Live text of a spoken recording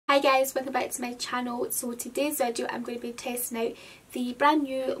Hi guys, welcome back to my channel. So today's video I'm going to be testing out the brand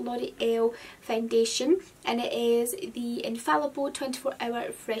new L'Oreal foundation, and it is the Infallible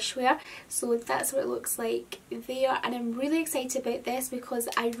 24-hour Fresh Wear. So that's what it looks like there, and I'm really excited about this because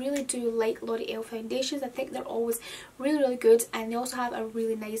I really do like L'Oreal foundations. I think they're always really good, and they also have a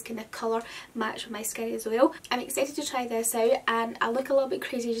really nice kind of colour match with my skin as well. I'm excited to try this out, and I look a little bit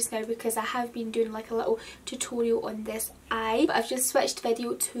crazy just now because I have been doing like a little tutorial on this eye, but I've just switched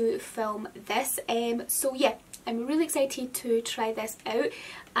video to film this. So yeah, I'm really excited to try this out,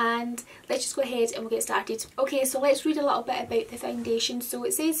 and let's just go ahead and we'll get started. Okay, so let's read a little bit about the foundation. So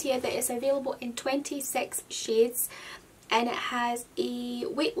it says here that it's available in 26 shades, and it has a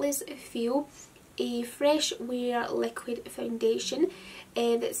weightless feel, a fresh wear liquid foundation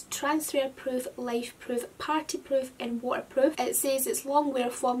that's transfer proof, life proof, party proof and waterproof. It says its long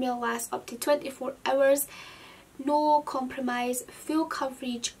wear formula lasts up to 24 hours, no compromise, full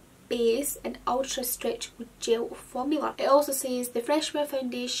coverage base and ultra stretchable gel formula. It also says the Fresh Wear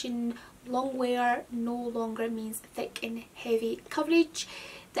foundation long wear no longer means thick and heavy coverage.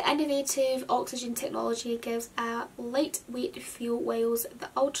 The innovative oxygen technology gives a lightweight feel, whilst the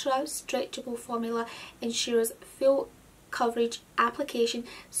ultra stretchable formula ensures full coverage application,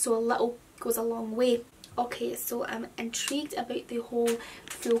 so a little goes a long way. Okay, so I'm intrigued about the whole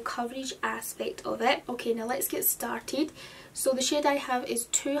full coverage aspect of it. Okay, now let's get started. So the shade I have is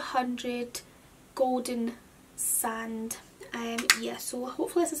 200 Golden Sand. Yeah, so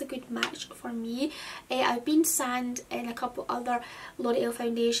hopefully this is a good match for me. I've been sand in a couple other L'Oreal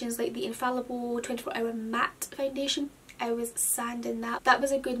foundations, like the Infallible 24-hour matte foundation. I was sanding that. That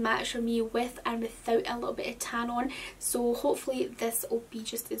was a good match for me with and without a little bit of tan on. So hopefully this will be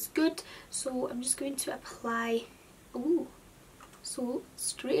just as good. So I'm just going to apply. Ooh. So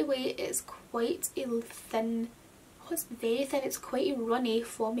straight away it's quite a thin, oh, it's very thin, it's quite a runny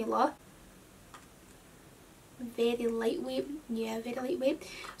formula. Very lightweight, yeah, very lightweight.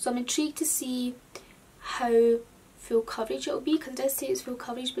 So I'm intrigued to see how full coverage it will be, because it does say it's full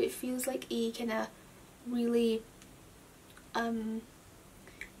coverage, but it feels like a kind of really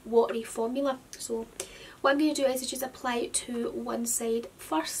watery formula. So what I'm going to do is just apply it to one side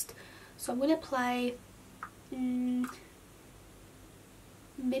first. So I'm going to apply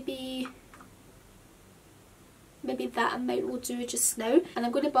maybe that amount will do just now, and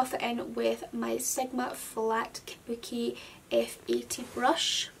I'm going to buff it in with my Sigma Flat Kabuki F80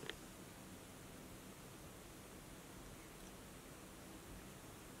 brush.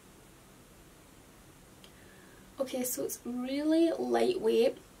 Okay, so it's really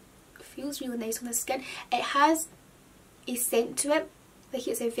lightweight, feels really nice on the skin. It has a scent to it, like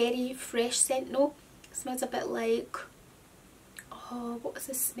it's a very fresh scent. No, it smells a bit like, oh, what was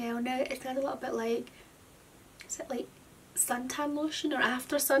the smell now? It smells a little bit like, is it like suntan lotion or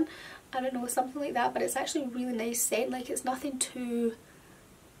after sun? I don't know, something like that, but it's actually a really nice scent. Like it's nothing too,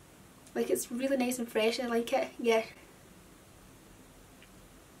 like it's really nice and fresh. I like it, yeah.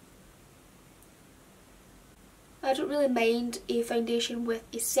 I don't really mind a foundation with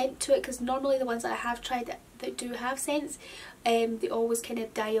a scent to it, because normally the ones that I have tried that do have scents, they always kind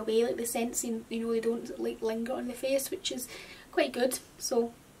of die away, like the scents, you know, they don't like linger on the face, which is quite good.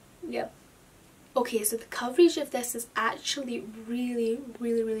 So yeah. Okay, so the coverage of this is actually really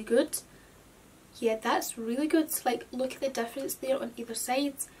good. Yeah, that's really good. Like, look at the difference there on either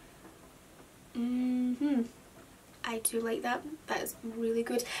side. I do like that. That is really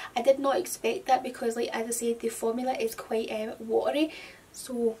good. I did not expect that because, like, as I said, the formula is quite watery.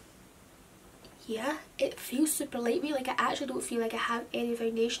 So yeah, it feels super lightweight. Like, I actually don't feel like I have any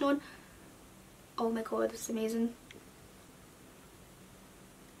foundation on. Oh my god, it's amazing.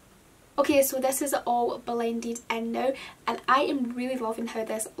 Okay, so this is all blended in now, and I am really loving how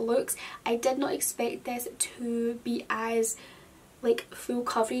this looks. I did not expect this to be as like full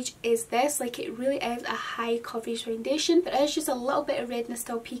coverage as this. Like, it really is a high coverage foundation. There is just a little bit of redness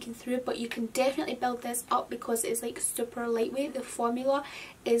still peeking through, but you can definitely build this up because it's like super lightweight. The formula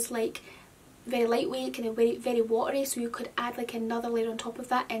is like very lightweight, kind of very watery, so you could add like another layer on top of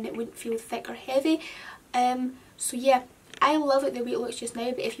that and it wouldn't feel thick or heavy. So yeah, I love it the way it looks just now,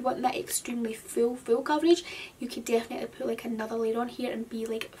 but if you want that extremely full coverage, you could definitely put like another layer on here and be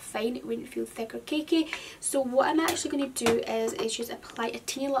like fine. It wouldn't feel thick or cakey. So what I'm actually going to do is just apply a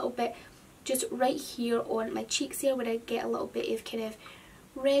teeny little bit just right here on my cheeks here where I get a little bit of kind of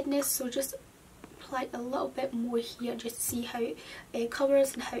redness. So just apply a little bit more here just to see how it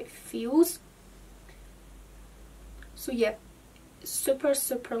covers and how it feels. So yeah, super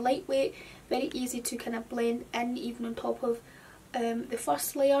lightweight, very easy to kind of blend in even on top of the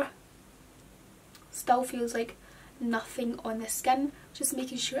first layer. Still feels like nothing on the skin, just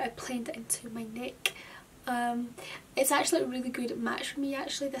making sure I blend it into my neck. It's actually a really good match for me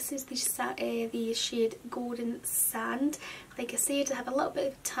actually. This is the shade Golden Sand. Like I said, I have a little bit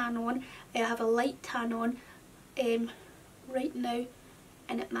of tan on. I have a light tan on right now,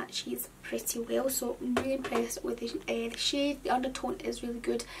 and it matches pretty well, so I'm really impressed with the shade. The undertone is really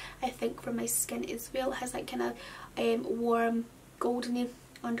good, I think, for my skin as well. It has that kind of warm goldeny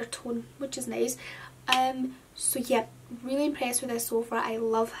undertone, which is nice. So yeah, really impressed with this so far. I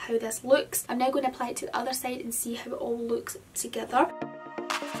love how this looks. I'm now going to apply it to the other side and see how it all looks together.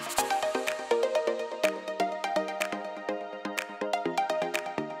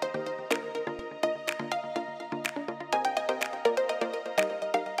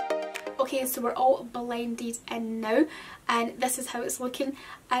 Okay, so we're all blended in now, and this is how it's looking,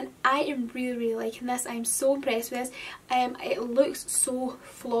 and I am really liking this. I'm so impressed with this. It looks so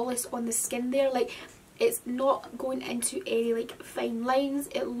flawless on the skin there. Like, it's not going into any like fine lines.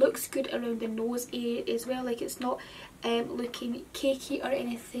 It looks good around the nose area as well. Like, it's not looking cakey or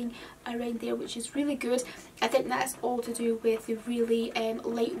anything around there, which is really good. I think that's all to do with the really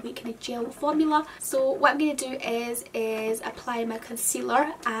lightweight kind of gel formula. So what I'm going to do is apply my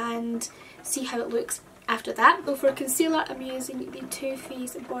concealer and see how it looks after that. So for concealer, I'm using the Too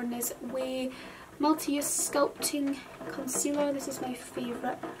Faced Born This Way Multi-Use Sculpting Concealer. This is my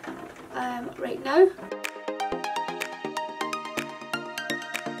favourite right now.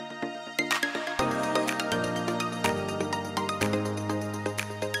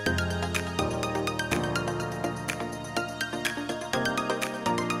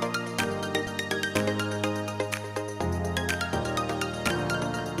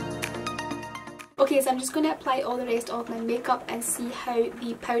 Okay, so I'm just going to apply all the rest of my makeup and see how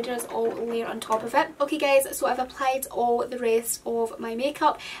the powders all layer on top of it. Okay guys, so I've applied all the rest of my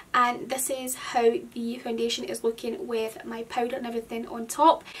makeup, and this is how the foundation is looking with my powder and everything on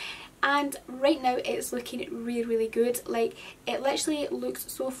top. And right now it's looking really good. Like, it literally looks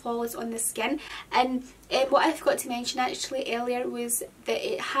so flawless on the skin. And what I forgot to mention actually earlier was that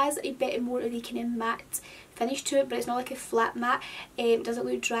it has a bit more of the kind of matte finish to it, but it's not like a flat matte. It doesn't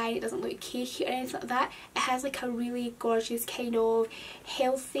look dry, it doesn't look cakey or anything like that. It has like a really gorgeous kind of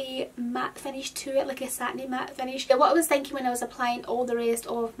healthy matte finish to it, like a satiny matte finish. Now, what I was thinking when I was applying all the rest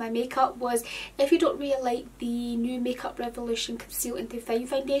of my makeup was, if you don't really like the new Makeup Revolution Conceal and Define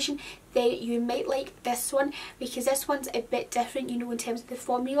foundation, then you might like this one, because this one's a bit different, you know, in terms of the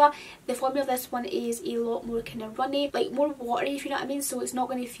formula. The formula of this one is a lot more kind of runny, like more watery, if you know what I mean, so it's not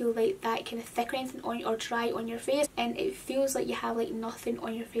going to feel like that kind of thick or anything on, or dry on your face, and it feels like you have like nothing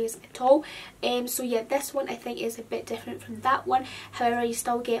on your face at all. So yeah, this one I think is a bit different from that one. However, you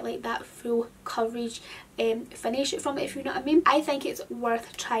still get like that full coverage finish from it, if you know what I mean. I think it's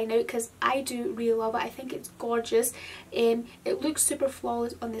worth trying out because I do really love it. I think it's gorgeous. It looks super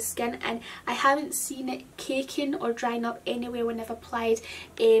flawless on the skin, and I haven't seen it caking or drying up anywhere when I've applied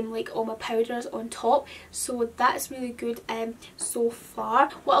like all my powders on top, so that's really good so far.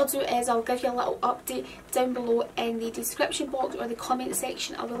 What I'll do is I'll give you a little update down below in the description box or the comment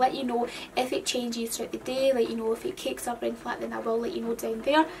section. I will let you know if it changes throughout the day, like, you know, if it cakes up or anything like that, then I will let you know down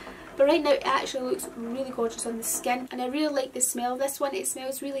there. But right now it actually looks really gorgeous on the skin, and I really like the smell of this one. It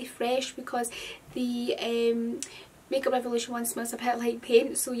smells really fresh, because the Makeup Revolution one smells a bit like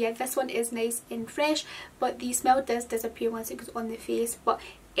paint, so yeah, this one is nice and fresh, but the smell does disappear once it goes on the face. But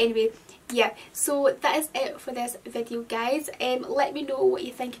anyway, yeah, so that is it for this video guys. Let me know what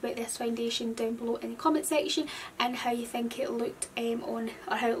you think about this foundation down below in the comment section, and how you think it looked on,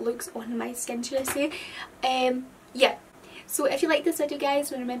 or how it looks on my skin, should I say. Yeah. So if you like this video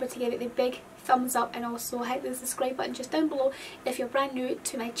guys, remember to give it the big thumbs up, and also hit the subscribe button just down below if you're brand new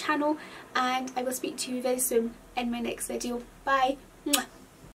to my channel, and I will speak to you very soon in my next video. Bye! Mwah.